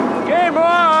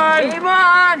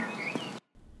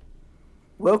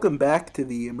Welcome back to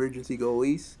the Emergency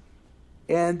Goalies.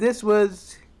 And this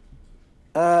was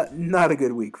not a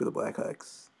good week for the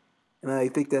Blackhawks. And I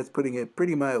think that's putting it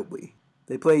pretty mildly.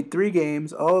 They played 3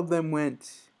 games. All of them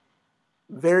went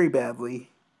very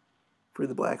badly for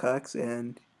the Blackhawks.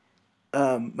 And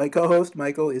my co-host,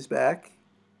 Michael, is back.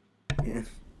 And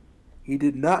he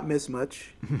did not miss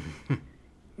much in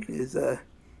his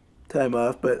time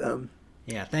off. But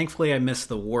Yeah, thankfully I missed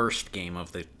the worst game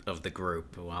of the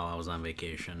group while I was on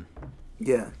vacation.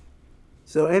 yeah.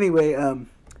 So anyway, the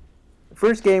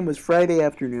first game was Friday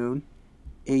afternoon,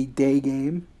 a day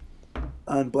game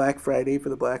on Black Friday for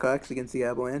the Blackhawks against the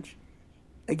Avalanche.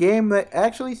 A game that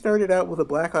actually started out with a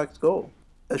Blackhawks goal,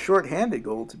 a shorthanded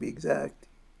goal to be exact.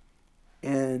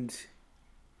 And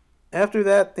after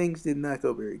that, things did not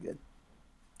go very good.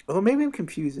 Although maybe I'm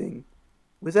confusing.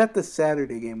 Was that the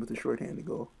Saturday game with the shorthanded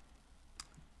goal?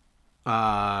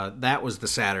 That was the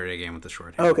Saturday game with the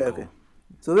shorthanded Okay, goal. okay.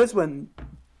 So this one,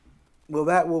 well,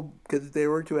 that will, because there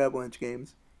were 2 Avalanche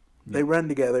games. They run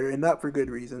together, and not for good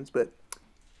reasons, but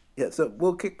yeah, so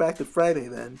we'll kick back to Friday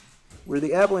then, where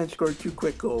the Avalanche scored 2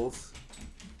 quick goals.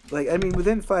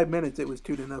 Within 5 minutes, it was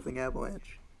 2-0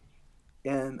 Avalanche.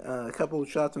 And a couple of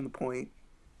shots on the point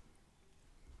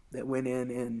that went in,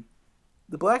 and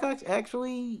the Blackhawks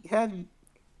actually had,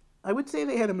 I would say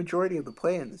they had a majority of the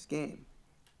play in this game.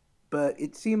 But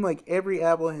it seemed like every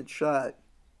Avalanche shot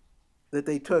that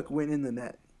they took went in the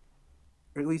net.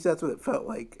 Or at least that's what it felt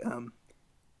like.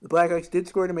 The Blackhawks did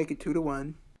score to make it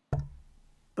 2-1.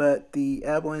 But the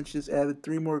Avalanche just added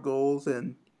 3 more goals,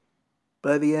 and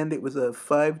by the end it was a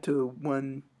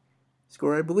 5-1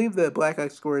 score. I believe the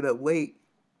Blackhawks scored a late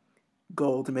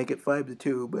goal to make it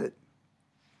 5-2, but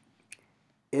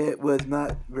it was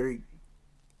not very.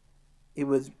 It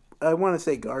was, I want to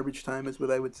say, garbage time is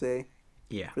what I would say.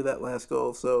 Yeah. For that last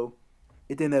goal, so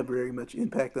it didn't have very much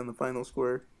impact on the final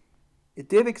score. It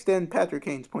did extend Patrick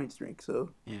Kane's point streak,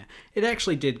 so Yeah. It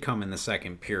actually did come in the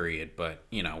second period, but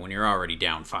when you're already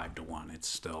down 5-1, it's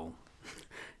still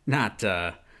not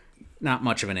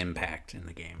much of an impact in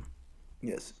the game.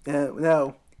 yes.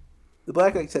 Now, the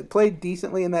Blackhawks had played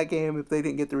decently in that game if they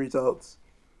didn't get the results.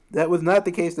 That was not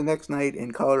the case the next night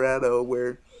in Colorado,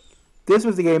 where this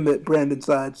was the game that Brandon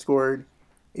Saad scored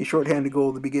a shorthanded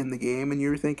goal to begin the game, and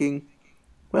you're thinking,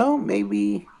 well,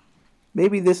 maybe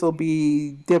this will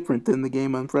be different than the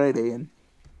game on Friday, and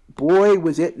boy,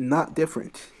 was it not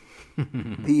different.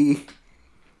 The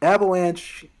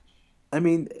Avalanche, I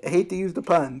hate to use the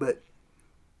pun, but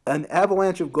an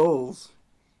avalanche of goals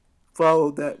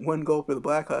followed that one goal for the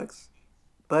Blackhawks.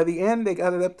 By the end, they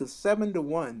got it up to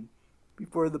 7-1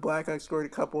 before the Blackhawks scored a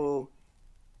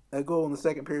goal in the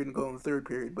second period and a goal in the third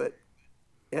period, but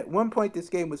at one point, this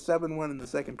game was 7-1 in the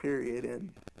second period,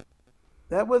 and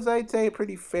that was, I'd say, a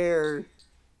pretty fair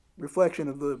reflection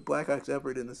of the Blackhawks'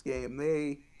 effort in this game.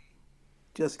 They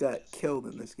just got killed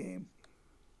in this game.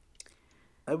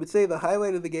 I would say the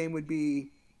highlight of the game would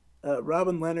be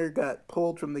Robin Leonard got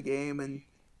pulled from the game and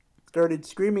started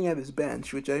screaming at his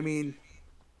bench, which, I don't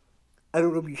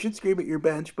know if you should scream at your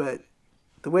bench, but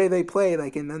the way they played, I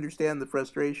can understand the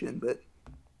frustration, but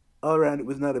all around, it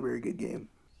was not a very good game.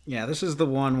 Yeah, this is the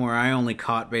one where I only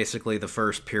caught basically the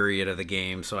first period of the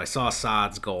game. So I saw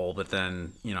Saad's goal, but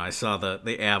then, I saw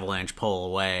the Avalanche pull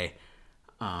away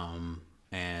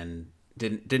and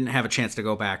didn't have a chance to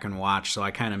go back and watch. So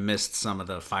I kind of missed some of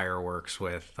the fireworks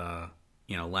with,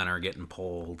 Leonard getting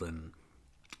pulled and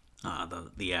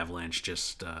the Avalanche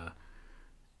just,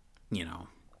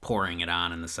 pouring it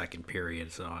on in the second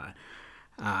period. So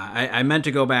I meant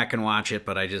to go back and watch it,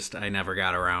 but I never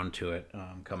got around to it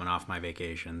coming off my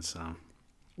vacation. So,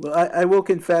 well, I will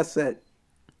confess that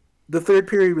the third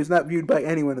period was not viewed by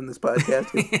anyone in this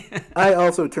podcast. I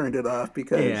also turned it off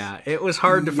because it was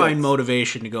hard to find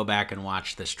motivation to go back and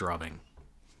watch this drubbing.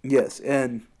 Yes,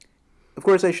 and of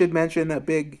course I should mention a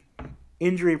big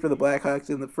injury for the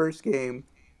Blackhawks in the first game.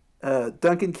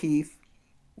 Duncan Keith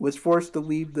was forced to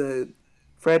leave the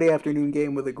Friday afternoon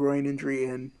game with a groin injury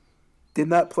and did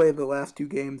not play the last 2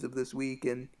 games of this week,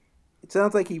 and it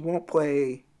sounds like he won't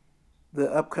play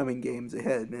the upcoming games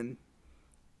ahead. And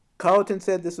Colleton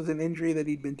said this was an injury that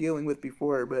he'd been dealing with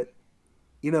before, but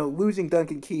losing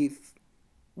Duncan Keith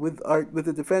with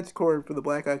the defense core for the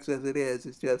Blackhawks as it is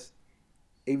just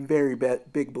a very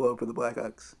big blow for the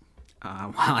Blackhawks.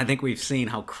 Well, I think we've seen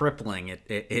how crippling it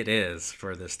is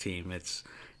for this team.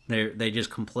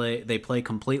 They play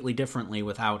completely differently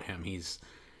without him.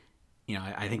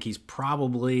 I think he's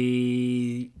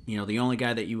probably, the only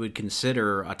guy that you would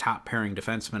consider a top pairing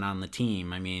defenseman on the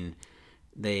team.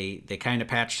 They kind of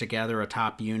patched together a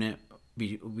top unit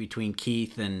between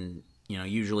Keith and,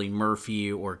 usually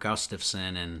Murphy or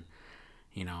Gustafson, and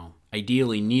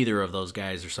ideally neither of those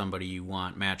guys are somebody you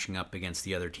want matching up against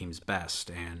the other team's best.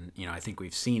 And I think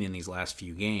we've seen in these last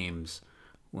few games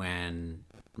when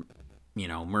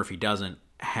Murphy doesn't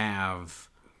have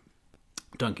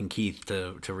Duncan Keith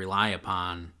to rely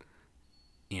upon.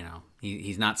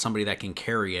 He's not somebody that can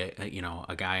carry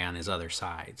a guy on his other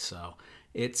side. So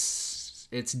it's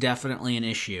definitely an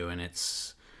issue, and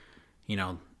it's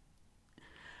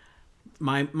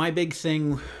my big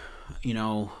thing,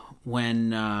 when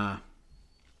the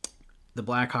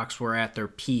Blackhawks were at their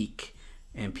peak,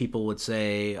 and people would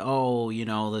say, "Oh,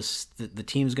 the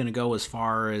team's going to go as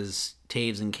far as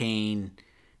Taves and Kane,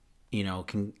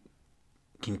 can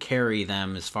carry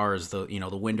them as far as the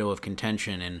window of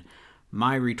contention." And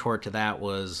my retort to that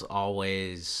was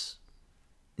always,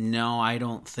 no, I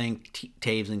don't think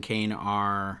Taves and Kane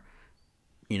are,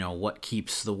 what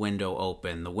keeps the window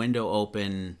open. The window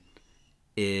open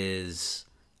is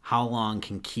how long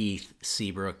can Keith,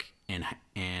 Seabrook, and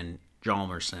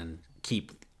Hjalmarsson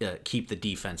keep the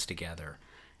defense together.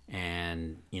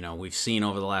 And we've seen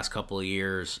over the last couple of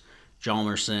years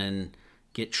Hjalmarsson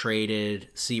get traded,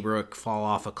 Seabrook fall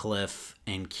off a cliff,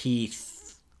 and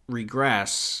Keith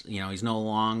regress. He's no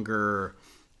longer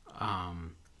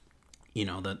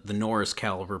the Norris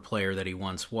caliber player that he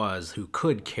once was, who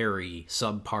could carry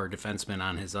subpar defensemen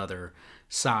on his other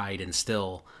side and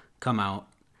still come out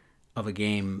of a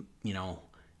game,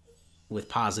 with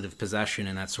positive possession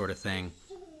and that sort of thing.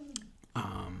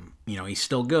 He's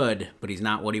still good, but he's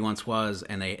not what he once was,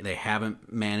 and they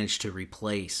haven't managed to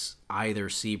replace either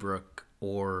Seabrook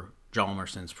or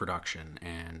Hjalmarsson's production.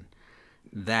 And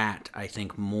that, I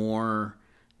think, more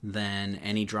than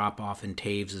any drop-off in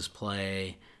Taves'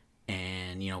 play.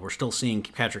 And, we're still seeing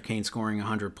Patrick Kane scoring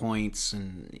 100 points,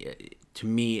 and to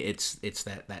me, it's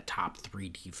that top three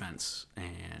defense.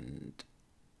 And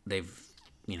they've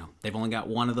only got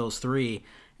one of those three,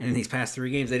 and in these past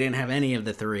 3 games, they didn't have any of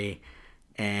the three,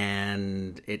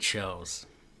 and it shows.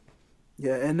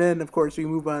 Yeah, and then, of course, we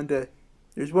move on to,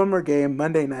 there's one more game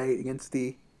Monday night against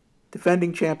the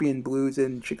defending champion Blues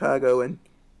in Chicago. And,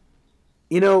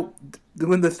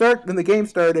 when the game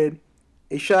started,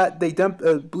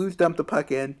 Blues dumped the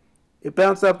puck in. It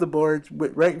bounced off the boards,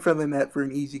 went right in front of the net for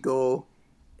an easy goal.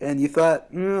 And you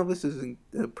thought, this isn't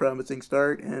a promising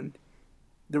start. And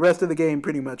the rest of the game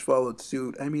pretty much followed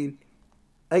suit. I mean,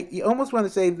 you almost want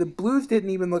to say the Blues didn't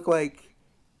even look like,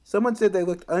 someone said they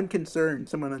looked unconcerned,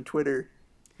 someone on Twitter,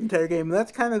 the entire game. And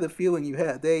that's kind of the feeling you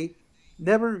had. They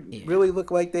never really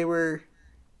looked like they were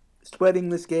sweating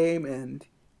this game, and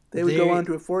they would go on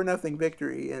to a 4-0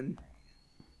 victory. And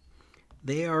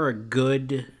they are a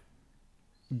good,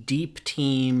 deep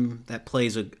team that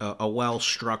plays a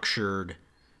well-structured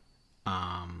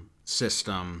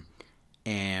system.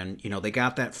 And, they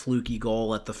got that fluky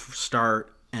goal at the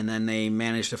start, and then they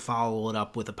managed to follow it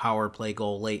up with a power play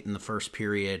goal late in the first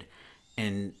period.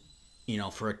 And,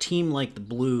 for a team like the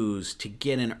Blues to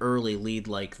get an early lead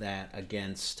like that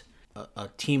against a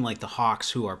team like the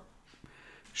Hawks, who are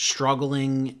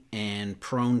struggling and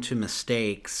prone to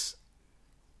mistakes,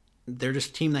 they're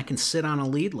just a team that can sit on a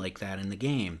lead like that in the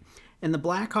game. And the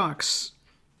Blackhawks,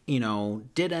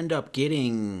 did end up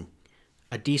getting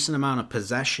a decent amount of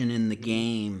possession in the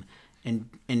game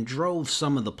and drove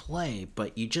some of the play,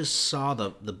 but you just saw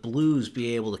the Blues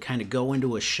be able to kind of go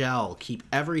into a shell, keep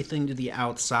everything to the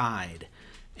outside.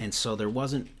 And so there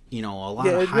wasn't, a lot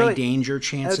of high danger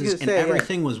chances, and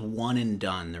everything was one and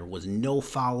done. There was no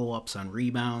follow-ups on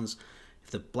rebounds.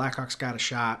 If the Blackhawks got a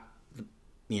shot,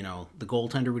 the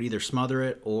goaltender would either smother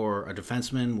it, or a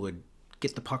defenseman would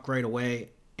get the puck right away,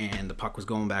 and the puck was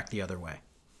going back the other way.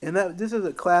 And this is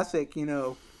a classic,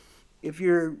 if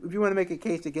you want to make a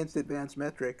case against advanced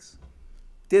metrics,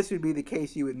 this would be the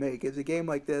case you would make. Is a game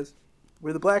like this,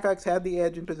 where the Blackhawks had the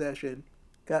edge in possession,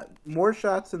 got more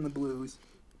shots than the Blues,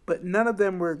 but none of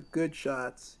them were good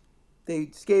shots. They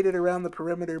skated around the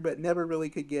perimeter, but never really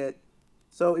could get.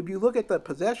 So if you look at the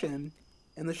possession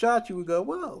and the shots, you would go,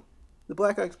 well, the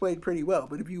Blackhawks played pretty well.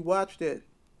 But if you watched it,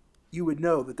 you would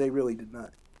know that they really did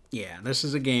not. Yeah, this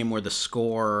is a game where the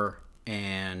score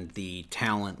and the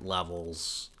talent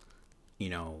levels,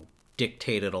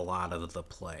 dictated a lot of the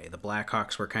play. The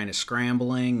Blackhawks were kind of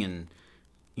scrambling and,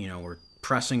 were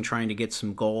pressing, trying to get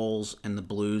some goals, and the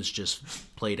Blues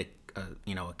just played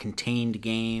a contained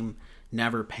game,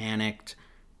 never panicked,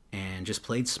 and just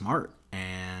played smart.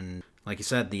 And like you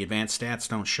said, the advanced stats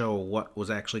don't show what was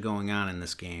actually going on in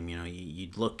this game.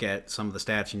 You'd look at some of the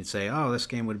stats and you'd say, oh, this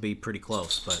game would be pretty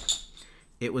close, but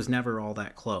it was never all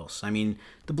that close. I mean,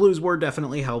 the Blues were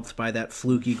definitely helped by that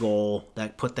fluky goal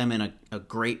that put them in a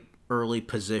great early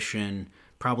position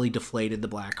probably deflated the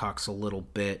Blackhawks a little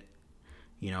bit.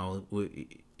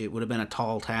 It would have been a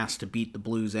tall task to beat the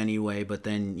Blues anyway, but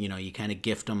then, you kind of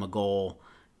gift them a goal,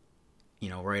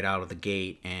 right out of the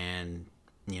gate, and,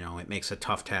 it makes a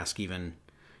tough task even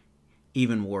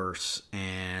worse.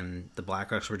 And the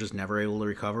Blackhawks were just never able to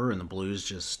recover, and the Blues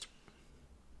just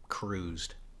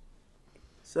cruised.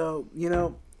 So,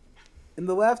 in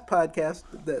the last podcast,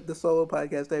 the solo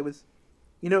podcast,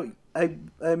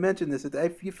 I mentioned this.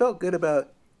 You felt good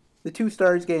about the two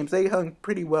Stars games. They hung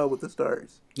pretty well with the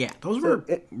Stars. Yeah, those were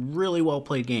really well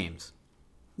played games.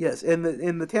 Yes, and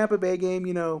the Tampa Bay game,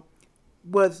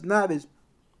 was not as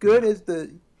good as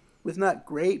was not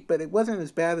great, but it wasn't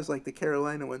as bad as like the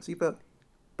Carolina ones.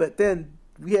 But then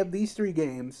we have these three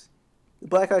games. The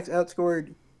Blackhawks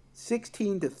outscored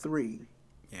 16-3.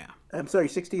 Yeah. I'm sorry,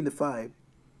 16-5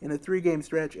 in a 3-game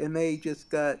stretch, and they just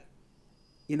got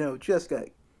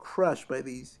crushed by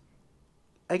these.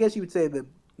 I guess you would say the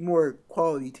more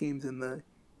quality teams in their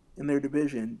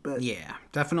division, but yeah,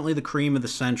 definitely the cream of the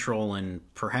Central, and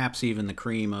perhaps even the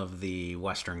cream of the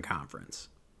Western Conference.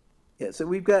 Yeah, so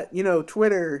we've got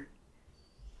Twitter.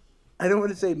 I don't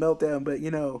want to say meltdown, but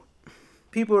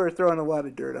people are throwing a lot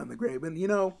of dirt on the grave, and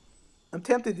I'm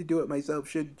tempted to do it myself.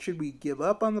 Should we give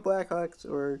up on the Blackhawks,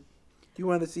 or do you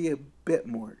want to see a bit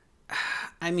more?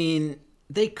 I mean,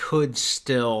 they could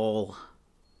still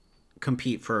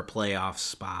compete for a playoff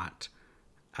spot.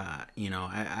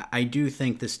 I do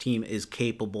think this team is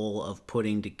capable of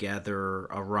putting together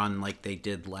a run like they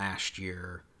did last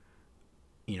year,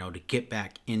 to get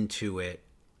back into it.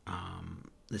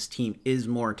 This team is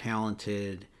more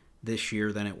talented this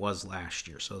year than it was last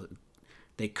year. So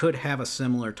they could have a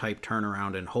similar type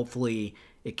turnaround, and hopefully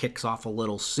it kicks off a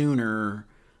little sooner,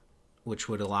 which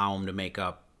would allow them to make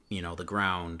up, the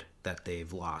ground that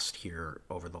they've lost here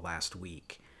over the last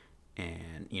week.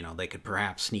 And, they could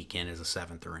perhaps sneak in as a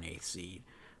 7th or an 8th seed.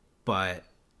 But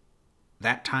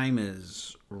that time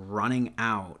is running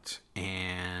out,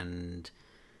 and,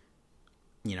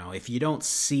 if you don't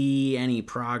see any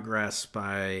progress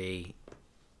by,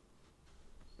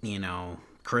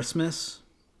 Christmas,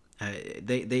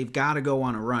 they've got to go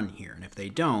on a run here. And if they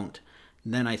don't,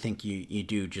 then I think you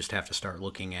do just have to start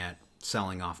looking at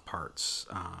selling off parts,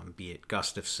 be it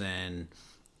Gustafsson,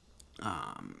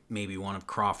 maybe one of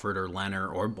Crawford or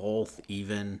Leonard, or both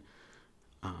even.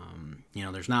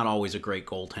 There's not always a great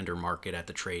goaltender market at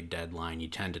the trade deadline. You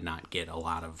tend to not get a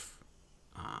lot of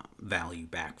value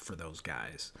back for those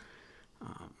guys.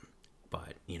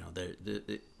 But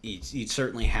you'd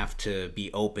certainly have to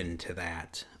be open to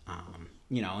that.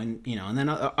 And then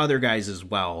other guys as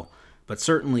well. But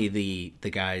certainly the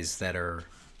guys that are,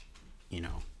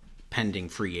 pending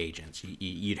free agents,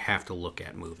 you'd have to look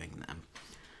at moving them.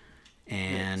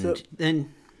 And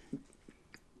then,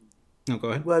 no, go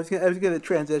ahead. Well, I was going to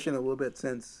transition a little bit,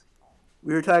 since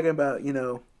we were talking about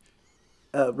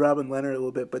Robin Leonard a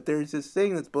little bit, but there's this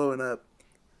thing that's blowing up,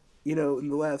 in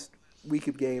the last week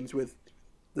of games with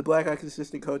the Blackhawks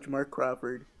assistant coach Mark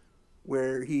Crawford,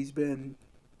 where he's been,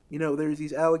 there's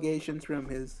these allegations from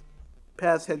his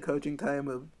past head coaching time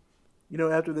of,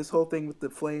 after this whole thing with the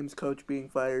Flames coach being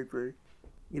fired for,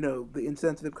 the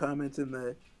insensitive comments and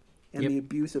the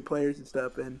abuse of players and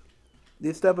stuff, and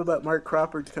this stuff about Mark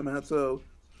Crawford's come out. So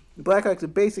the Blackhawks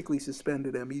have basically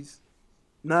suspended him. He's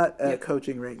not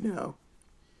coaching right now.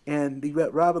 And you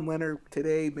got Robin Leonard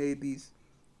today made these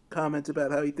comments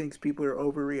about how he thinks people are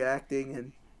overreacting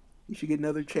and you should get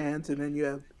another chance. And then you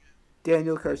have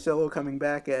Daniel Carcillo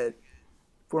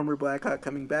former Blackhawk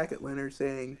coming back at Leonard,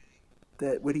 saying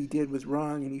that what he did was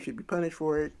wrong and he should be punished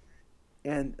for it.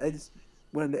 And I just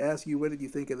wanted to ask you, what did you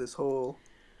think of this whole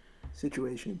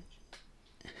situation?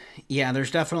 Yeah,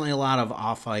 there's definitely a lot of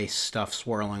off-ice stuff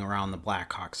swirling around the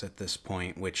Blackhawks at this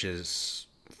point, which is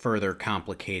further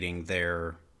complicating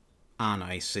their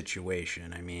on-ice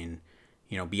situation. I mean,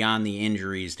 beyond the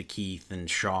injuries to Keith and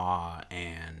Shaw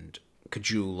and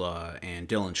Kajula and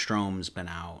Dylan Strome's been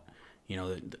out,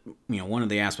 one of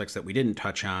the aspects that we didn't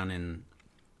touch on in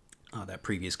that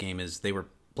previous game is they were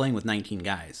playing with 19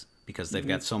 guys, because they've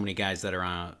got so many guys that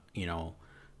are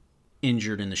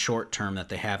injured in the short term that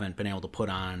they haven't been able to put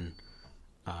on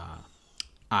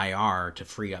IR to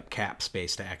free up cap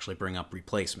space to actually bring up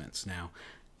replacements. Now,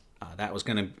 that was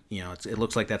going to, it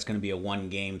looks like that's going to be a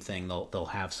one-game thing. They'll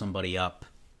have somebody up,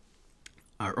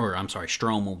 or I'm sorry,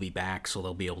 Strome will be back, so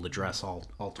they'll be able to dress all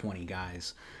 20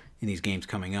 guys in these games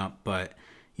coming up. But,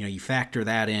 you factor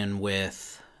that in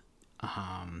with,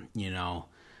 Akeem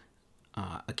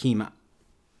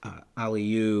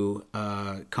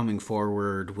Aliu coming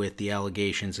forward with the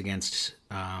allegations against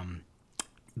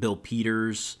Bill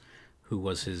Peters, who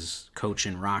was his coach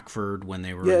in Rockford when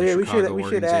they were Yeah, the yeah, Chicago we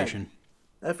should add. organization.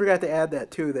 I forgot to add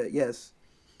that too. That yes,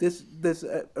 this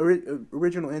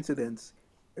original incidents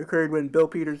occurred when Bill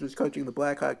Peters was coaching the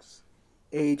Blackhawks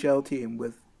AHL team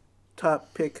with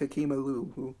top pick Hakeem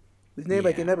Alou, whose name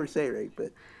I can Yeah. never say right,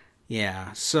 but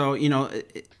Yeah. So,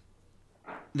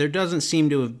 there doesn't seem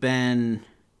to have been,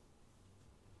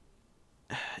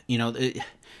 you know,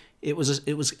 it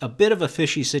was a bit of a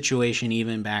fishy situation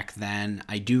even back then.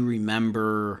 I do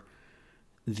remember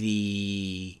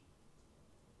the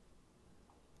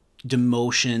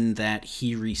demotion that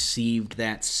he received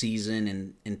that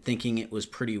season and thinking it was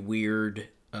pretty weird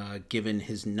given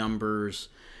his numbers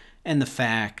and the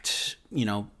fact,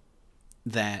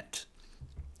 that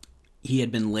he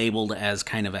had been labeled as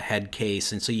kind of a head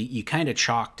case. And so you kind of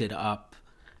chalked it up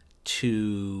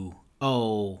to,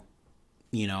 oh,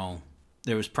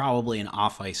 there was probably an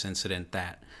off ice incident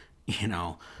that,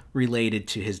 related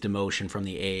to his demotion from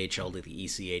the AHL to the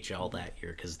ECHL that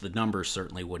year, because the numbers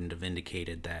certainly wouldn't have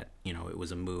indicated that, it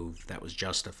was a move that was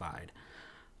justified.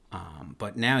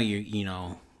 But now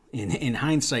in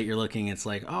hindsight, you're looking, it's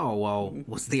like, oh, well,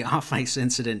 was the off ice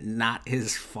incident not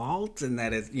his fault? And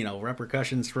that is,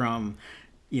 repercussions from,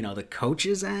 the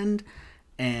coach's end.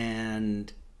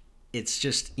 And it's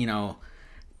just,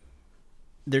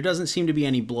 there doesn't seem to be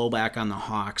any blowback on the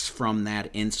Hawks from that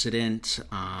incident.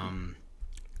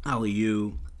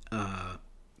 Aliu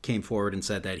came forward and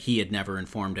said that he had never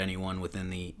informed anyone within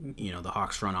the the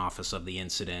Hawks front office of the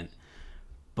incident.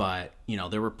 But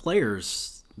there were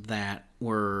players that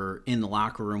were in the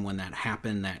locker room when that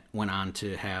happened that went on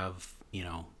to have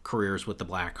careers with the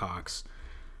Blackhawks.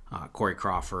 Corey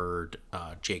Crawford,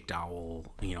 Jake Dowell,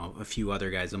 a few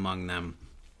other guys among them,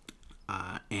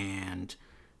 and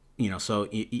so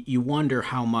you wonder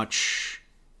how much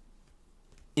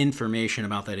information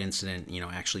about that incident,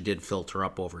 actually did filter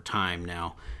up over time.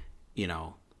 Now,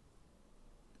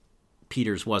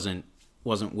 Peters wasn't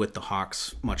with the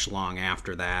Hawks much long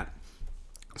after that,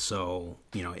 so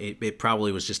it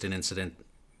probably was just an incident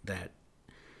that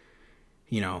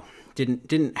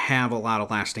didn't have a lot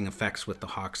of lasting effects with the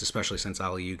Hawks, especially since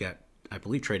Aliu got, I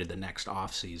believe, traded the next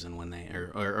offseason when they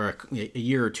or a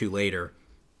year or two later.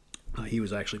 He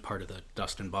was actually part of the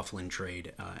Dustin Byfuglien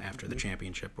trade after the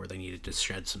championship, where they needed to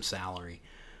shed some salary.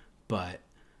 But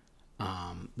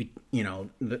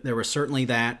there was certainly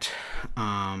that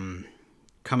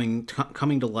coming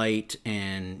to light,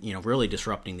 and really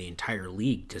disrupting the entire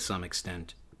league to some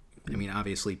extent. I mean,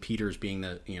 obviously Peters being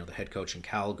the the head coach in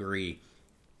Calgary,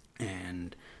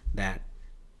 and that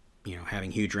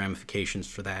having huge ramifications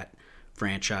for that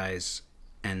franchise,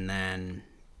 and then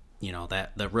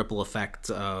that the ripple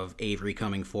effect of Avery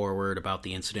coming forward about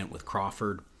the incident with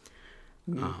Crawford.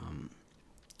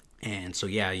 And so,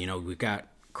 we've got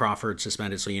Crawford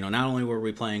suspended. So, not only were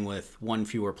we playing with one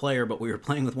fewer player, but we were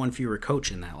playing with one fewer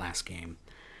coach in that last game.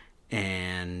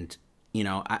 And,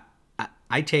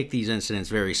 I take these incidents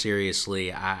very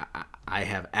seriously. I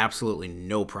have absolutely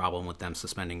no problem with them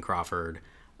suspending Crawford.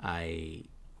 That's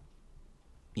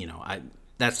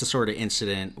the sort of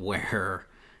incident where,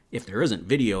 if there isn't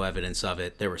video evidence of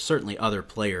it, there were certainly other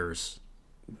players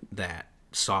that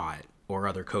saw it or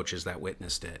other coaches that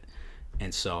witnessed it.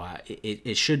 And so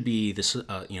it should be this,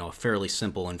 a fairly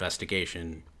simple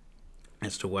investigation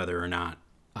as to whether or not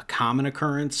a common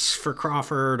occurrence for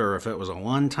Crawford, or if it was a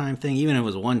one-time thing. Even if it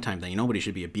was a one-time thing, nobody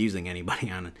should be abusing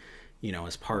anybody on,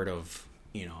 as part of,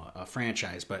 a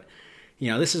franchise. But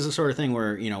this is the sort of thing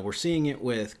where we're seeing it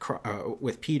with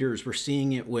Peters, we're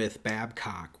seeing it with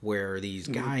Babcock, where these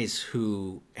guys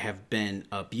who have been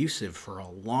abusive for a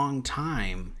long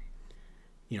time,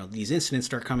 these incidents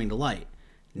start coming to light.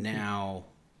 Now,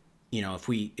 if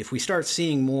we start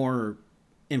seeing more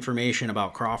information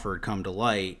about Crawford come to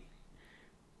light,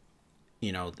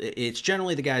 it's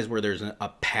generally the guys where there's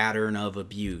a pattern of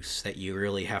abuse that you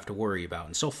really have to worry about.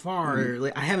 And so far,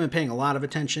 I haven't been paying a lot of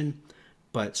attention.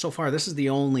 But so far, this is the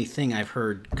only thing I've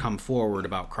heard come forward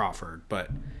about Crawford. But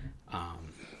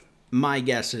my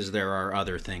guess is there are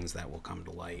other things that will come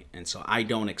to light, and so I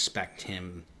don't expect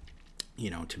him,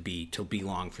 to be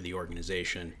long for the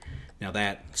organization. Now,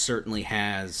 that certainly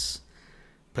has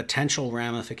potential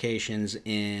ramifications.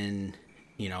 In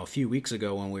a few weeks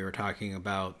ago, when we were talking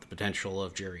about the potential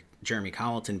of Jeremy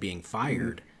Colleton being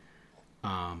fired,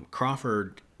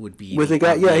 Crawford would be with the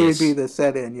guy, he would be the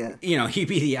set-in, he'd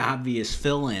be the obvious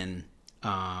fill-in,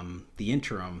 the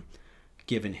interim,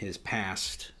 given his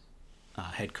past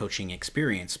head coaching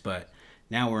experience. But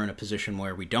now we're in a position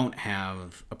where we don't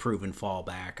have a proven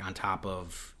fallback, on top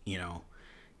of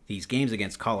these games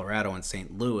against Colorado and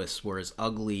St. Louis were as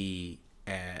ugly.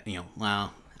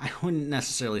 Well, I wouldn't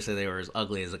necessarily say they were as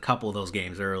ugly as a couple of those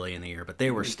games early in the year, but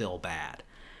they were still bad.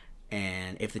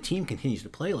 And if the team continues to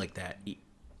play like that,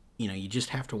 you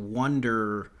just have to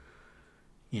wonder,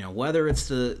 whether it's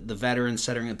the veterans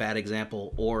setting a bad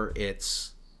example or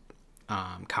it's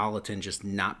Colleton just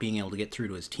not being able to get through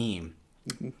to his team.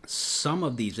 Some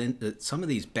of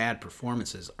these bad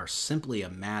performances are simply a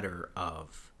matter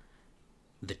of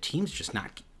the team's just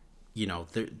not,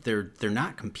 they're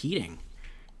not competing.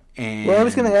 And Well, I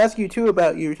was going to ask you too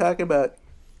about you were talking about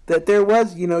that there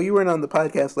was, you weren't on the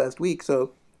podcast last week,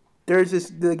 so there's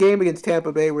the game against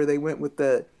Tampa Bay where they went with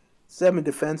the 7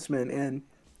 defensemen, and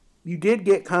you did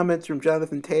get comments from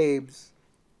Jonathan Taves,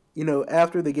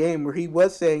 after the game where he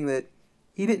was saying that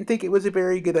he didn't think it was a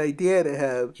very good idea to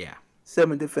have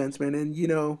 7 defensemen, and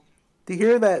to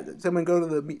hear that someone go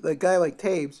to a guy like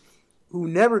Taves, who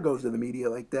never goes to the media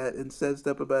like that and says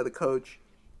stuff about the coach,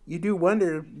 you do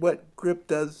wonder what grip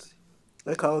does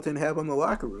Colleton have on the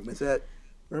locker room. Is that,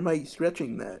 or am I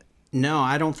stretching that? No,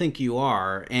 I don't think you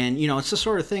are. And, it's the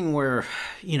sort of thing where,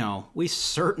 we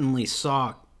certainly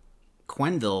saw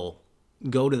Quenneville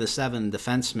go to the 7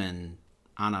 defensemen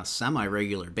on a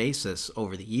semi-regular basis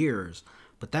over the years.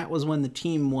 But that was when the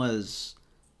team was,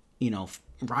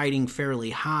 riding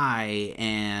fairly high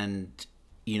and,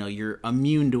 you're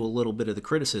immune to a little bit of the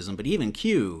criticism. But even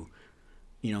Q,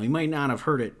 he might not have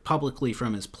heard it publicly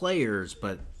from his players,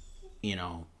 but,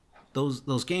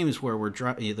 those games where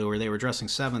they were dressing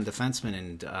 7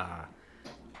 defensemen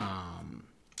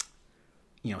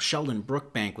and Sheldon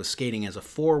Brookbank was skating as a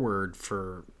forward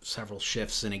for several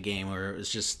shifts in a game where it was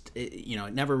just it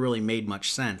never really made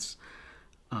much sense,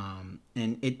 and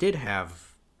it did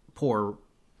have poor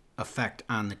effect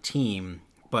on the team,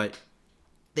 but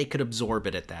they could absorb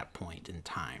it at that point in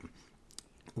time.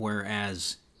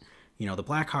 Whereas the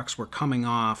Blackhawks were coming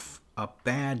off a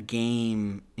bad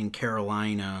game in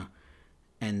Carolina.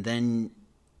 And then,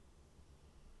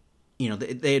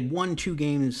 they had won 2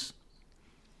 games,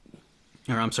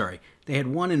 or I'm sorry, they had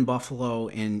won in Buffalo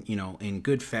in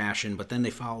good fashion, but then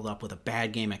they followed up with a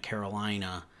bad game at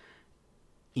Carolina,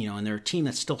 and they're a team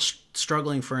that's still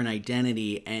struggling for an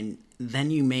identity, and then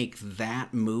you make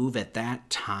that move at that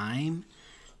time,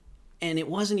 and it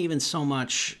wasn't even so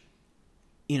much,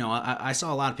 I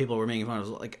saw a lot of people were making fun of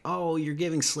it, like, oh, you're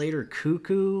giving Slater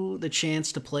Cuckoo the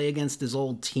chance to play against his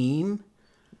old team.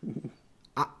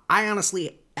 I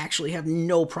honestly actually have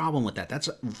no problem with that. That's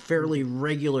a fairly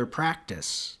regular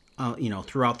practice,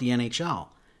 throughout the NHL.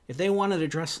 If they wanted to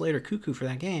dress Slater Cuckoo for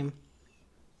that game,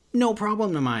 no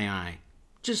problem to my eye.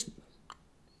 Just,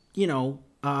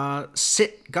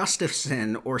 sit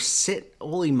Gustafson or sit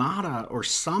Olimata or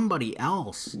somebody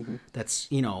else that's,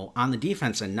 on the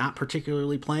defense and not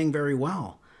particularly playing very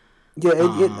well.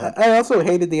 Yeah, I also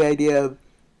hated the idea of,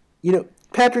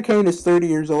 Patrick Kane is 30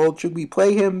 years old. Should we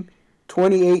play him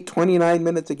 28, 29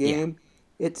 minutes a game?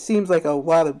 Yeah. It seems like a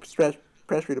lot of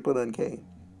pressure to put on Kane.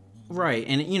 Right,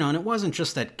 and and it wasn't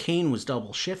just that Kane was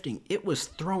double shifting. It was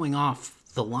throwing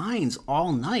off the lines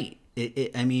all night.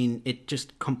 It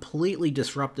just completely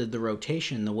disrupted the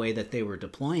rotation, the way that they were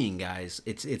deploying guys.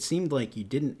 It seemed like you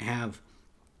didn't have,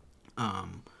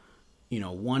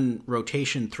 one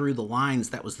rotation through the lines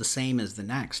that was the same as the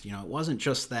next. It wasn't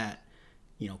just that,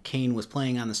 Kane was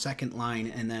playing on the second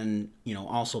line and then,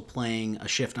 also playing a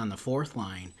shift on the fourth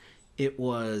line. It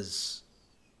was,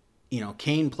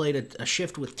 Kane played a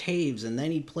shift with Taves, and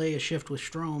then he'd play a shift with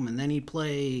Strome, and then he'd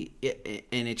play,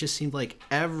 and it just seemed like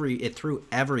it threw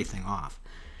everything off.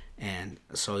 And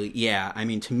so, yeah,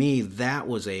 to me, that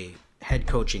was a head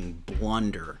coaching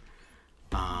blunder.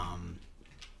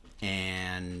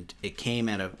 And it came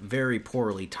at a very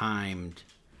poorly timed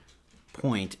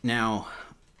point. Now,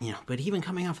 but even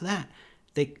coming off of that,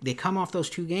 they come off those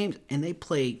 2 games and they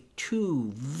play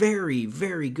 2 very,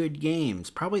 very good games.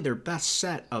 Probably their best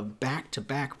set of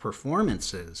back-to-back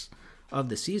performances of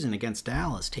the season against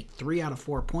Dallas. Take 3 out of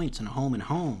 4 points in a home and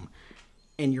home.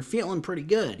 And you're feeling pretty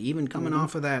good, even coming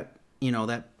off of that,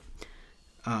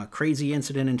 crazy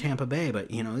incident in Tampa Bay. But,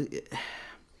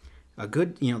 a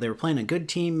good, they were playing a good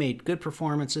team, made good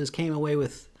performances, came away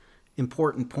with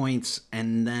important points,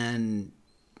 and then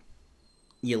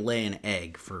you lay an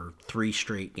egg for 3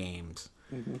 straight games.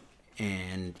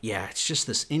 And yeah, it's just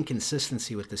this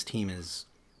inconsistency with this team is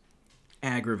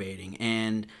aggravating.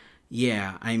 And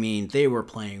yeah, they were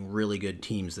playing really good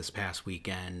teams this past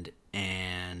weekend,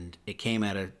 and it came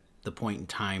at the point in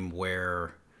time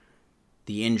where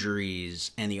the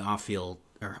injuries and the off-field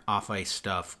or off-ice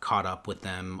stuff caught up with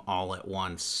them all at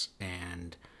once.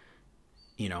 And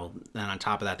then on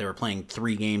top of that, they were playing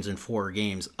 3 games in 4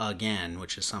 games again,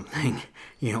 which is something,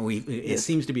 it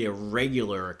seems to be a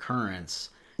regular occurrence.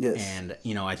 Yes. And,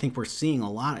 I think we're seeing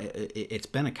a lot. It's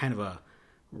been a kind of a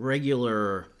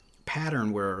regular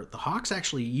pattern where the Hawks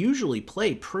actually usually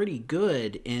play pretty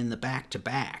good in the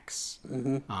back-to-backs,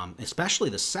 especially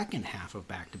the second half of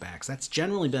back-to-backs. That's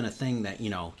generally been a thing that,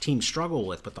 teams struggle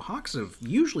with, but the Hawks have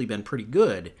usually been pretty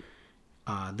good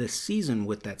this season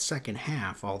with that second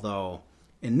half, although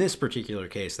in this particular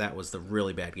case, that was the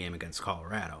really bad game against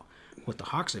Colorado. What the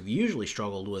Hawks have usually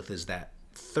struggled with is that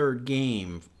third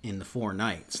game in the 4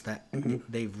 nights. That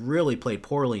they've really played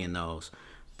poorly in those,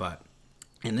 but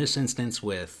in this instance,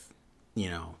 with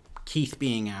Keith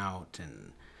being out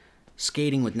and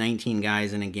skating with 19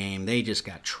 guys in a game, they just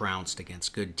got trounced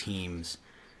against good teams.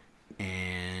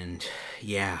 And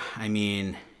yeah, I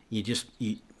mean,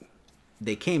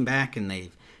 they came back and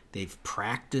they've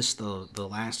practiced the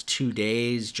last 2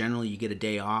 days. Generally, you get a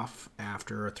day off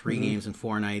after 3 games in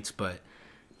 4 nights, but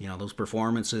those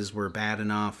performances were bad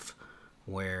enough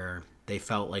where they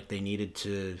felt like they needed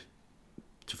to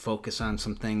focus on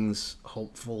some things,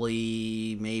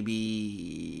 hopefully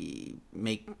maybe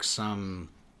make some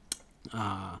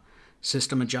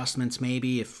system adjustments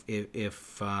maybe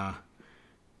if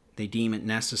they deem it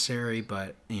necessary.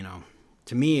 But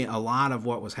to me, a lot of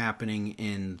what was happening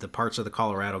in the parts of the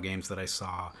Colorado games that I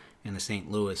saw in the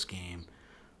St. Louis game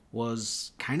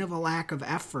was kind of a lack of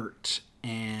effort.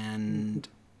 And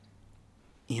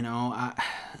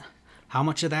how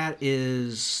much of that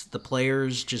is the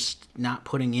players just not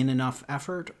putting in enough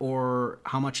effort, or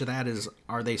how much of that is,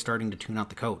 are they starting to tune out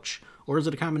the coach, or is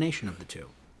it a combination of the two?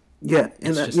 Yeah,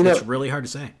 and it's really hard to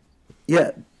say.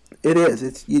 Yeah, it is.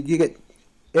 It's you get,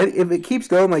 if it keeps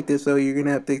going like this, though, you're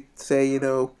gonna have to say,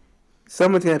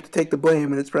 someone's gonna have to take the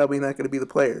blame, and it's probably not gonna be the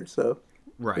player. So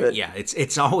right, but, yeah,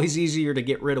 it's always easier to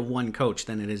get rid of one coach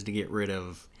than it is to get rid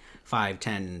of 5,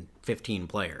 10, 15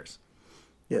 players.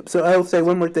 Yep. So I'll say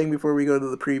one more thing before we go to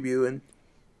the preview. And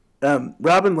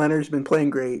Robin Leonard's been playing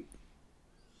great,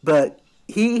 but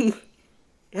he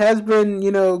has been,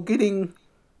 getting.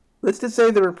 Let's just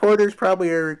say the reporters probably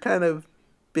are kind of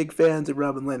big fans of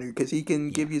Robin Leonard because he can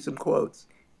give you some quotes.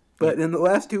 But in the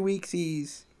last 2 weeks,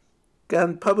 he's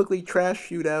gone publicly trash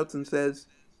shootouts and says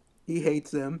he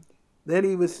hates them. Then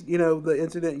he was, the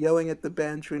incident yelling at the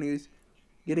bench when he was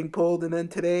getting pulled, and then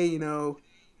today,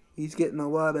 he's getting a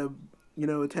lot of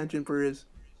attention for his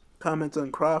comments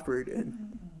on Crawford.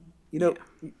 And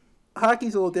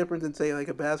hockey's a little different than, say, like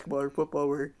a basketball or football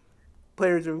where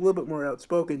players are a little bit more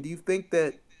outspoken. Do you think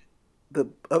that the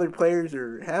other players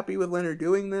are happy with Leonard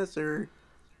doing this, or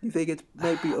do you think it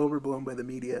might be overblown by the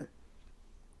media?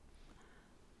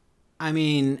 I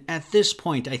mean, at this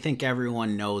point, I think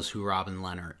everyone knows who Robin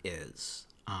Leonard is.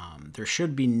 There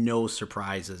should be no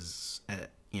surprises at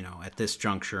this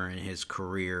juncture in his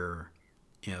career.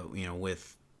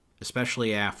 With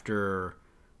especially after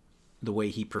the way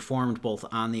he performed both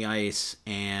on the ice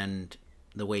and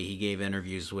the way he gave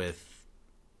interviews with,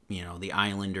 the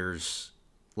Islanders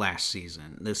last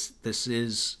season. This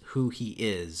is who he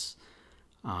is.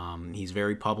 He's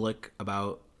very public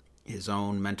about his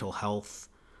own mental health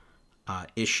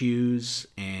issues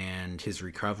and his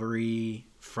recovery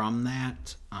from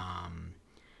that.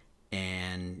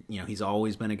 And he's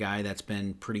always been a guy that's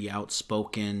been pretty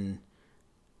outspoken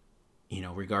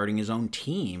regarding his own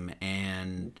team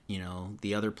and,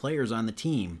 the other players on the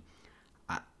team.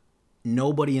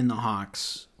 Nobody in the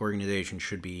Hawks organization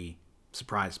should be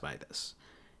surprised by this.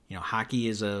 Hockey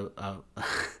is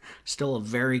still a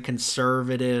very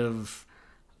conservative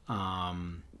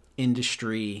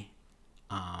industry,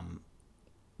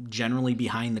 generally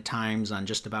behind the times on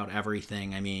just about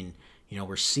everything. I mean,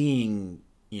 we're seeing,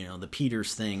 the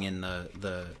Peters thing and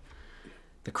the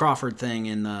Crawford thing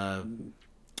and the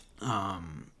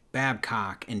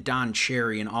Babcock and Don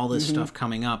Cherry and all this stuff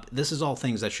coming up. This is all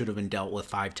things that should have been dealt with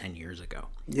 5-10 years ago.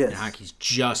 Yes. And hockey's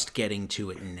just getting to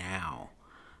it now.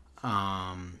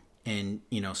 And,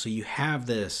 so you have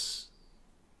this,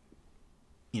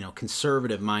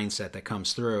 conservative mindset that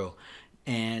comes through.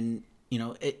 And,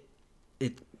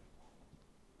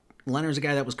 Leonard's a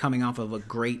guy that was coming off of a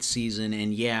great season.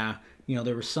 And yeah,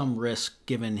 there was some risk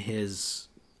given his,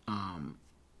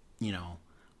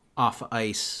 off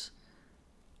ice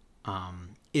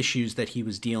issues that he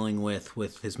was dealing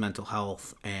with his mental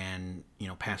health and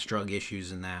past drug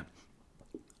issues and that.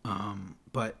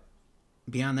 But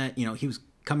beyond that, he was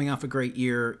coming off a great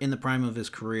year in the prime of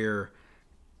his career,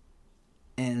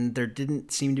 and there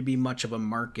didn't seem to be much of a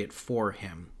market for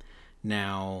him.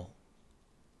 Now,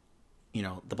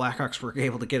 the Blackhawks were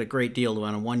able to get a great deal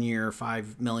on a 1-year,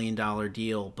 $5 million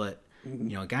deal, but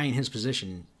a guy in his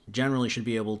position generally should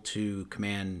be able to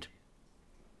command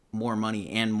more money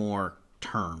and more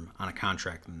term on a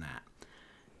contract than that.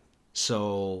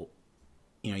 So,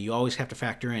 you always have to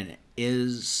factor in,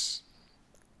 is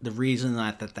the reason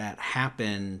that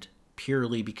happened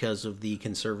purely because of the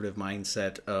conservative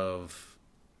mindset of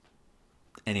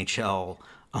NHL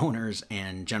owners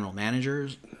and general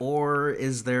managers, or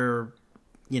is there,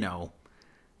 you know,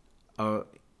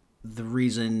 the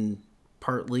reason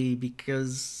partly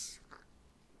because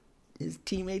his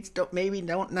teammates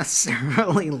don't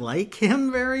necessarily like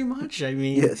him very much? I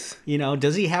mean, Yes.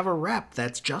 does he have a rep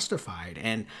that's justified?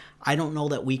 And I don't know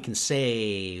that we can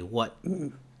say what,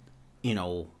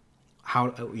 how,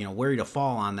 where to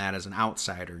fall on that as an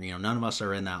outsider. None of us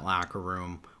are in that locker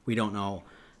room. We don't know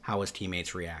how his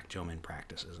teammates react to him in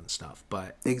practices and stuff.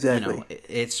 But, Exactly.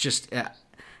 it's just,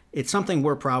 it's something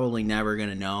we're probably never going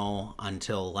to know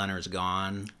until Leonard's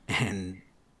gone. And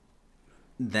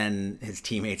then his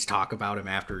teammates talk about him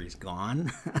after he's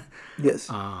gone. Yes.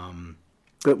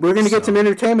 But we're going to get some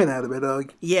entertainment out of it.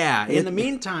 Yeah. In the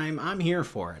meantime, I'm here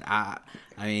for it. I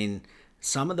mean,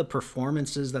 some of the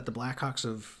performances that the Blackhawks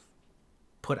have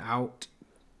put out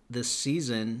this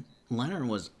season, Leonard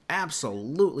was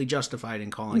absolutely justified in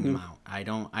calling him out.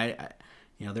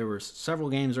 There were several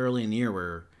games early in the year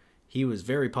where he was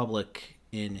very public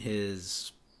in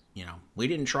his, we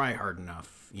didn't try hard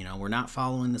enough. We're not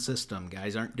following the system.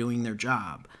 Guys aren't doing their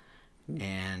job.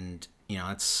 And,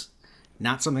 it's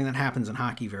not something that happens in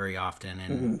hockey very often.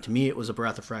 And to me, it was a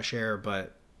breath of fresh air.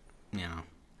 But,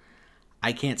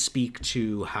 I can't speak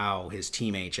to how his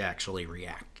teammates actually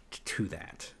react to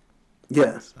that.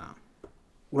 Yeah. So.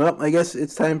 Well, I guess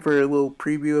it's time for a little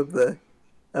preview of the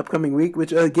upcoming week,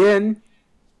 which, again,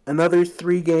 another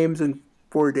 3 games in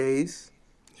 4 days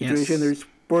situation. Yes. There's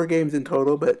 4 games in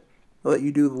total, but I'll let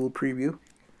you do the little preview.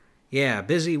 Yeah,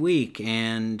 busy week,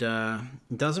 and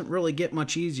doesn't really get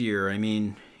much easier. I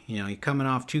mean, you're coming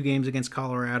off 2 games against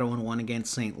Colorado and 1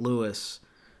 against St. Louis.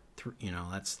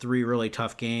 That's 3 really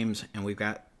tough games, and we've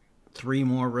got 3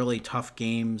 more really tough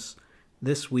games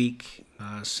this week,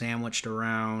 sandwiched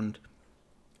around,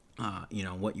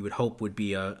 what you would hope would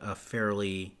be a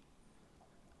fairly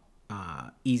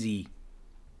easy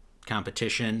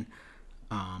competition,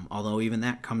 although even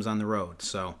that comes on the road.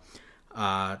 So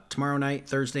tomorrow night,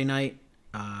 Thursday night,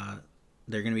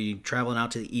 they're going to be traveling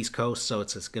out to the East Coast, so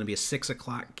it's going to be a 6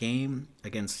 o'clock game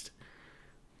against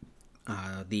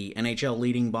the NHL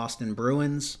leading Boston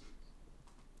Bruins.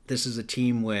 This is a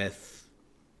team with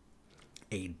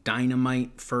a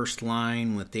dynamite first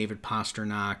line with David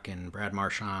Pastrnak and Brad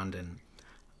Marchand and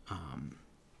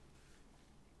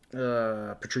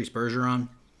Patrice Bergeron.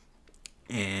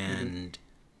 And,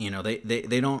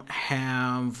 they don't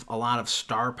have a lot of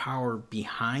star power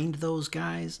behind those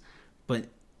guys, but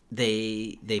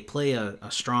they play a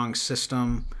strong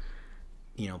system,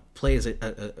 play as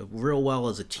a real well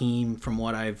as a team from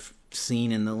what I've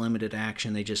seen in the limited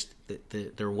action.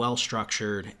 They're well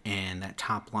structured, and that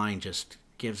top line just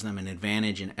gives them an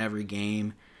advantage in every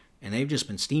game, and they've just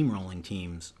been steamrolling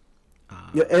teams.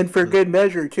 And for good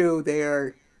measure, too, they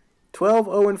are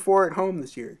 12-0-4 at home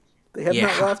this year. They have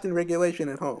not lost in regulation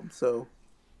at home, so...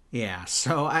 Yeah,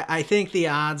 so I think the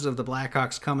odds of the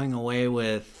Blackhawks coming away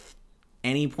with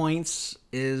any points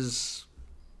is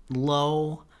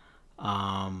low.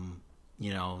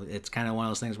 It's kind of one of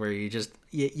those things where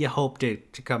you hope to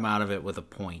come out of it with a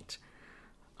point.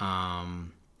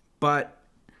 But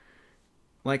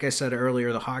like I said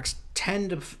earlier, the Hawks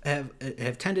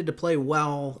have tended to play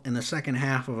well in the second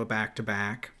half of a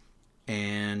back-to-back.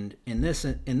 And in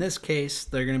this case,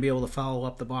 they're going to be able to follow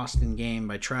up the Boston game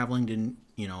by traveling to,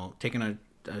 taking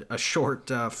a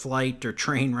short flight or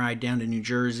train ride down to New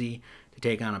Jersey to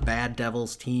take on a bad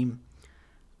Devils team.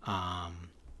 The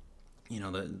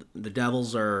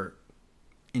Devils are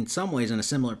in some ways in a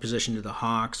similar position to the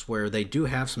Hawks, where they do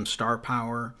have some star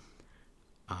power,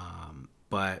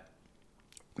 but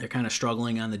they're kind of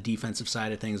struggling on the defensive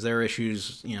side of things. Their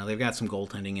issues, they've got some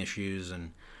goaltending issues,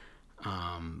 and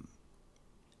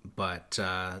but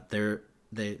they're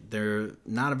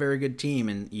not a very good team,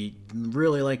 and you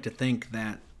really like to think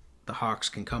that the Hawks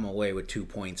can come away with 2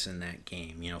 points in that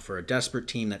game. For a desperate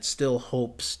team that still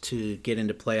hopes to get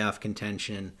into playoff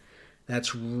contention,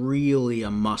 that's really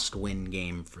a must-win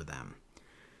game for them.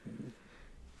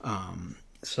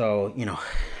 So,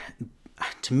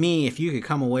 to me, if you could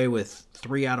come away with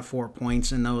 3 out of 4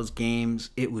 points in those games,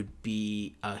 it would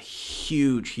be a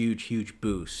huge, huge, huge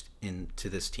boost into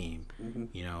this team.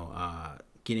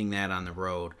 Getting that on the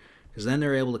road, because then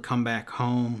they're able to come back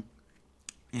home,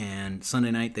 and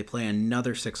Sunday night they play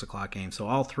another 6 o'clock game. So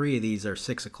all 3 of these are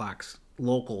 6 o'clock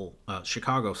local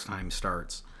Chicago time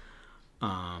starts.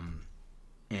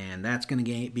 and that's going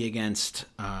to be against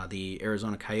the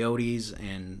Arizona Coyotes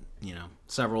and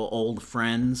several old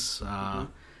friends,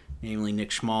 namely Nick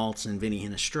Schmaltz and Vinny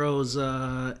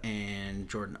Hinostroza and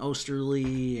Jordan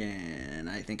Osterley, and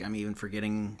I think I'm even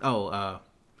forgetting Jalmerson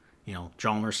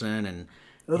and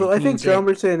Although I think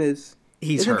Jalmerson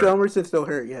he's isn't hurt. Jalmerson still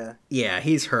hurt? Yeah. Yeah,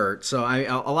 he's hurt. So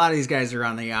a lot of these guys are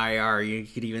on the IR. You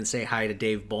could even say hi to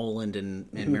Dave Boland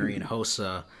and Marian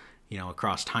Hossa,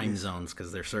 across time zones,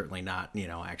 because they're certainly not,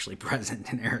 actually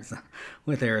present in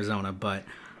Arizona. But,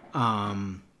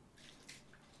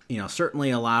 certainly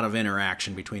a lot of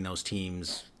interaction between those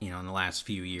teams, in the last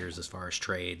few years as far as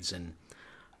trades.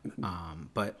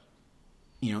 But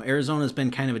Arizona's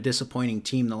been kind of a disappointing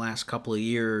team the last couple of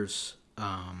years.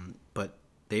 But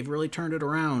they've really turned it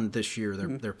around this year.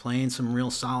 They're playing some real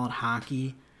solid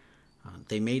hockey.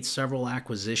 They made several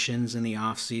acquisitions in the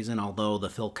offseason, although the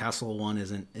Phil Kessel one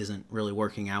isn't really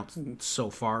working out so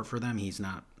far for them. He's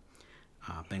not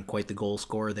been quite the goal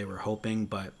scorer they were hoping,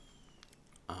 but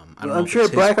I don't know. I'm sure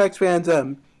Blackhawks fans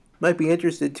might be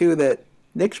interested too that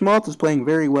Nick Schmaltz is playing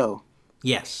very well.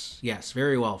 Yes,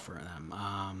 very well for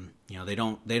them.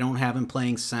 They don't have him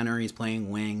playing center; he's playing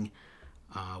wing,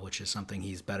 which is something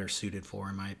he's better suited for,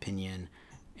 in my opinion.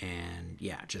 And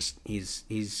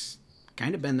he's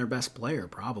kind of been their best player,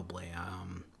 probably,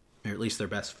 or at least their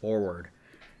best forward.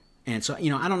 And so,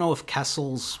 I don't know if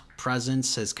Kessel's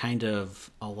presence has kind of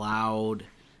allowed,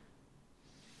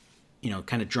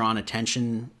 kind of drawn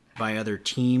attention by other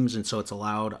teams, and so it's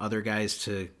allowed other guys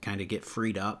to kind of get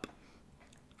freed up.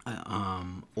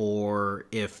 Or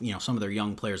if, some of their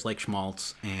young players like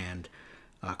Schmaltz and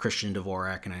Christian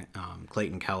Dvorak and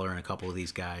Clayton Keller and a couple of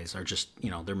these guys are just,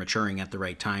 they're maturing at the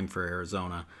right time for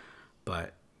Arizona.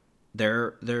 But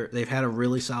they've had a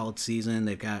really solid season.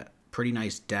 They've got pretty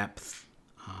nice depth,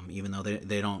 even though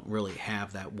they don't really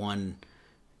have that one,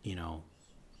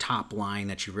 top line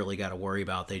that you really got to worry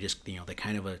about. They just, they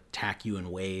kind of attack you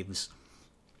in waves.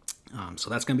 So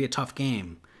that's going to be a tough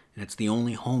game, and it's the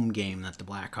only home game that the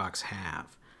Blackhawks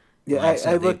have. Yeah, like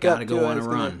I looked got up to go on a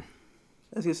run.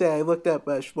 I was gonna say I looked up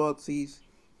Schmaltz. He's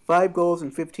 5 goals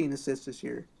and 15 assists this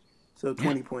year, so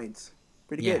 20 points.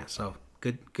 Pretty good. Yeah, so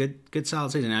good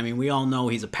solid season. I mean, we all know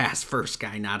he's a pass first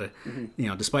guy, not a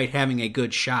despite having a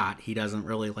good shot, he doesn't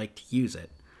really like to use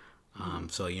it.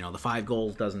 So the 5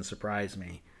 goals doesn't surprise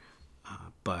me.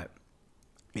 But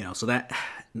so that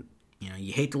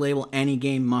you hate to label any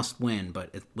game must win,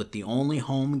 but with the only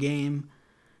home game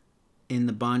in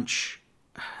the bunch,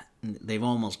 they've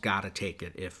almost got to take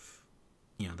it if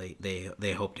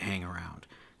they hope to hang around,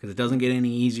 because it doesn't get any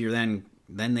easier. Then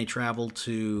they travel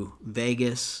to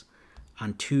Vegas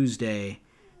on Tuesday,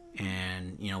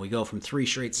 and we go from 3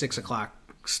 straight 6:00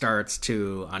 starts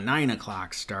to a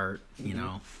 9:00 start.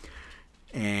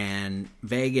 And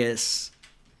Vegas,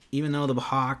 even though the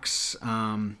Hawks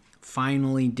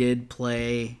finally did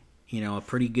play a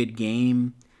pretty good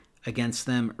game against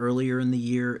them earlier in the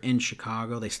year in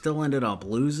Chicago, they still ended up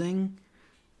losing.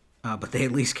 But they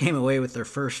at least came away with their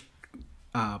first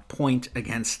point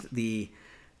against the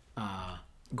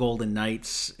Golden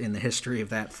Knights in the history of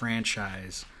that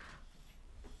franchise.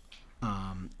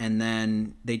 And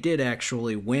then they did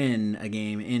actually win a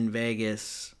game in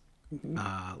Vegas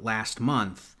last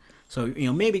month. So,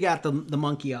 maybe got the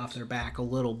monkey off their back a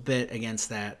little bit against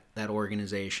that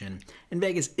organization. And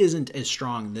Vegas isn't as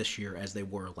strong this year as they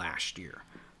were last year.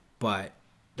 But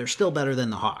they're still better than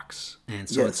the Hawks. And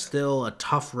so It's still a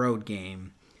tough road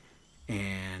game.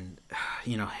 And,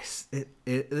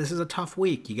 this is a tough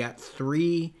week. You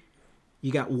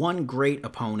got one great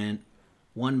opponent,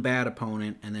 one bad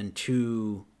opponent, and then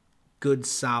 2 good,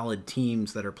 solid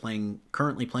teams that are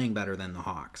currently playing better than the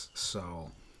Hawks.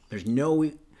 So there's no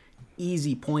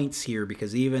easy points here,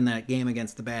 because even that game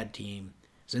against the bad team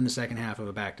is in the second half of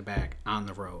a back-to-back on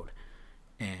the road.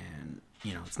 And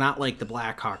it's not like the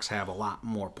Blackhawks have a lot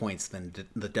more points than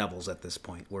the Devils at this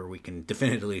point, where we can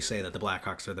definitively say that the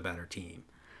Blackhawks are the better team.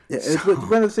 Yeah, it's one of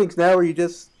those things now where you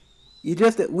just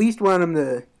at least want them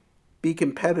to be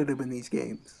competitive in these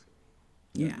games.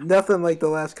 Yeah. Nothing like the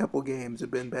last couple games have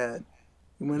been bad.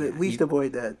 You want to at least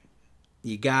avoid that.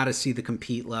 You got to see the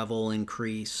compete level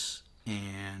increase,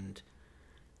 and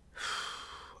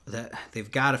that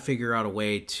they've got to figure out a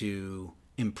way to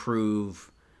improve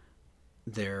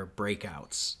their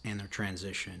breakouts and their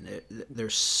transition.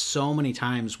 There's so many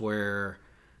times where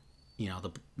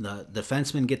the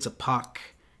defenseman gets a puck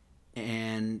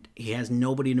and he has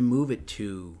nobody to move it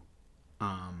to.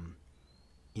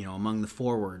 Among the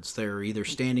forwards, they're either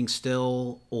standing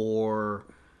still or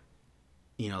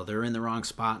they're in the wrong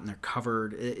spot and they're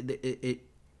covered.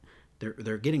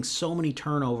 they're getting so many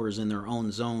turnovers in their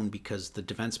own zone because the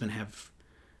defensemen have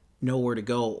nowhere to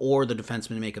go, or the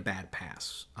defensemen make a bad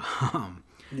pass.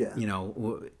 Yeah.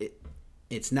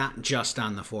 It's not just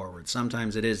on the forward.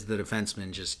 Sometimes it is the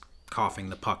defenseman just coughing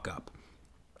the puck up.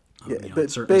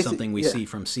 It's certainly something we see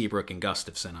from Seabrook and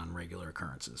Gustafsson on regular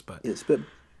occurrences. But yes, but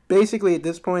basically at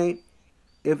this point,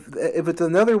 if it's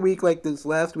another week like this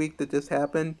last week that just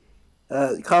happened,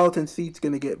 Colleton's seat's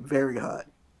going to get very hot.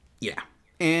 Yeah,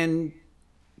 and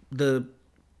the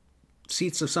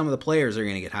seats of some of the players are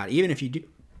going to get hot, even if you do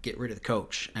get rid of the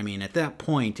coach. I mean, at that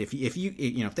point, if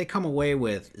they come away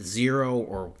with 0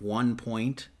 or 1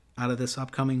 point out of this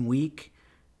upcoming week,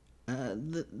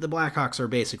 the Blackhawks are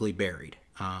basically buried.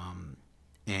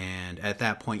 And at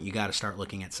that point, you got to start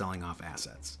looking at selling off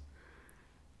assets.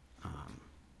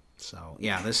 So,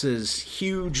 yeah, this is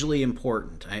hugely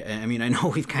important. I mean, I know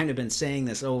we've kind of been saying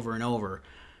this over and over,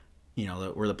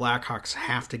 where the Blackhawks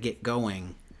have to get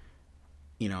going,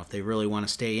 if they really want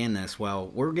to stay in this. Well,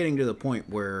 we're getting to the point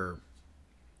where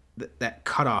that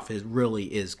cutoff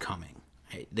really is coming.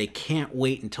 They can't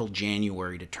wait until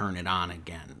January to turn it on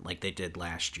again like they did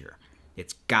last year.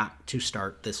 It's got to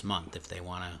start this month if they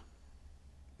want to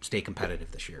stay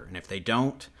competitive this year. And if they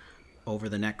don't, over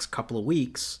the next couple of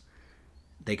weeks,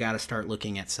 they got to start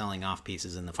looking at selling off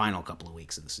pieces in the final couple of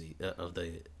weeks of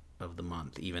the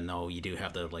month. Even though you do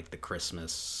have the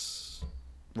Christmas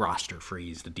roster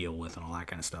freeze to deal with and all that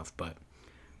kind of stuff. But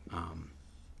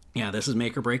this is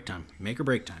make or break time. Make or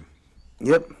break time.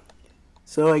 Yep.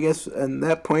 So I guess at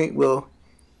that point we'll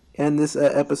end this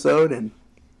episode, and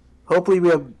hopefully we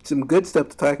have some good stuff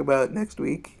to talk about next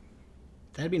week.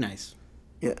 That'd be nice.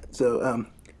 Yeah. So of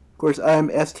course I'm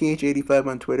STH85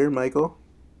 on Twitter. Michael.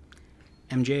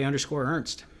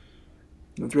 MJ_Ernst.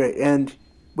 That's right. And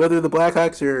whether the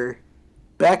Blackhawks are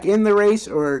back in the race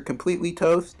or completely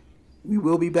toast, we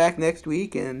will be back next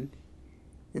week. And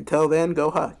until then, go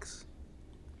Hawks.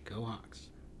 Go Hawks.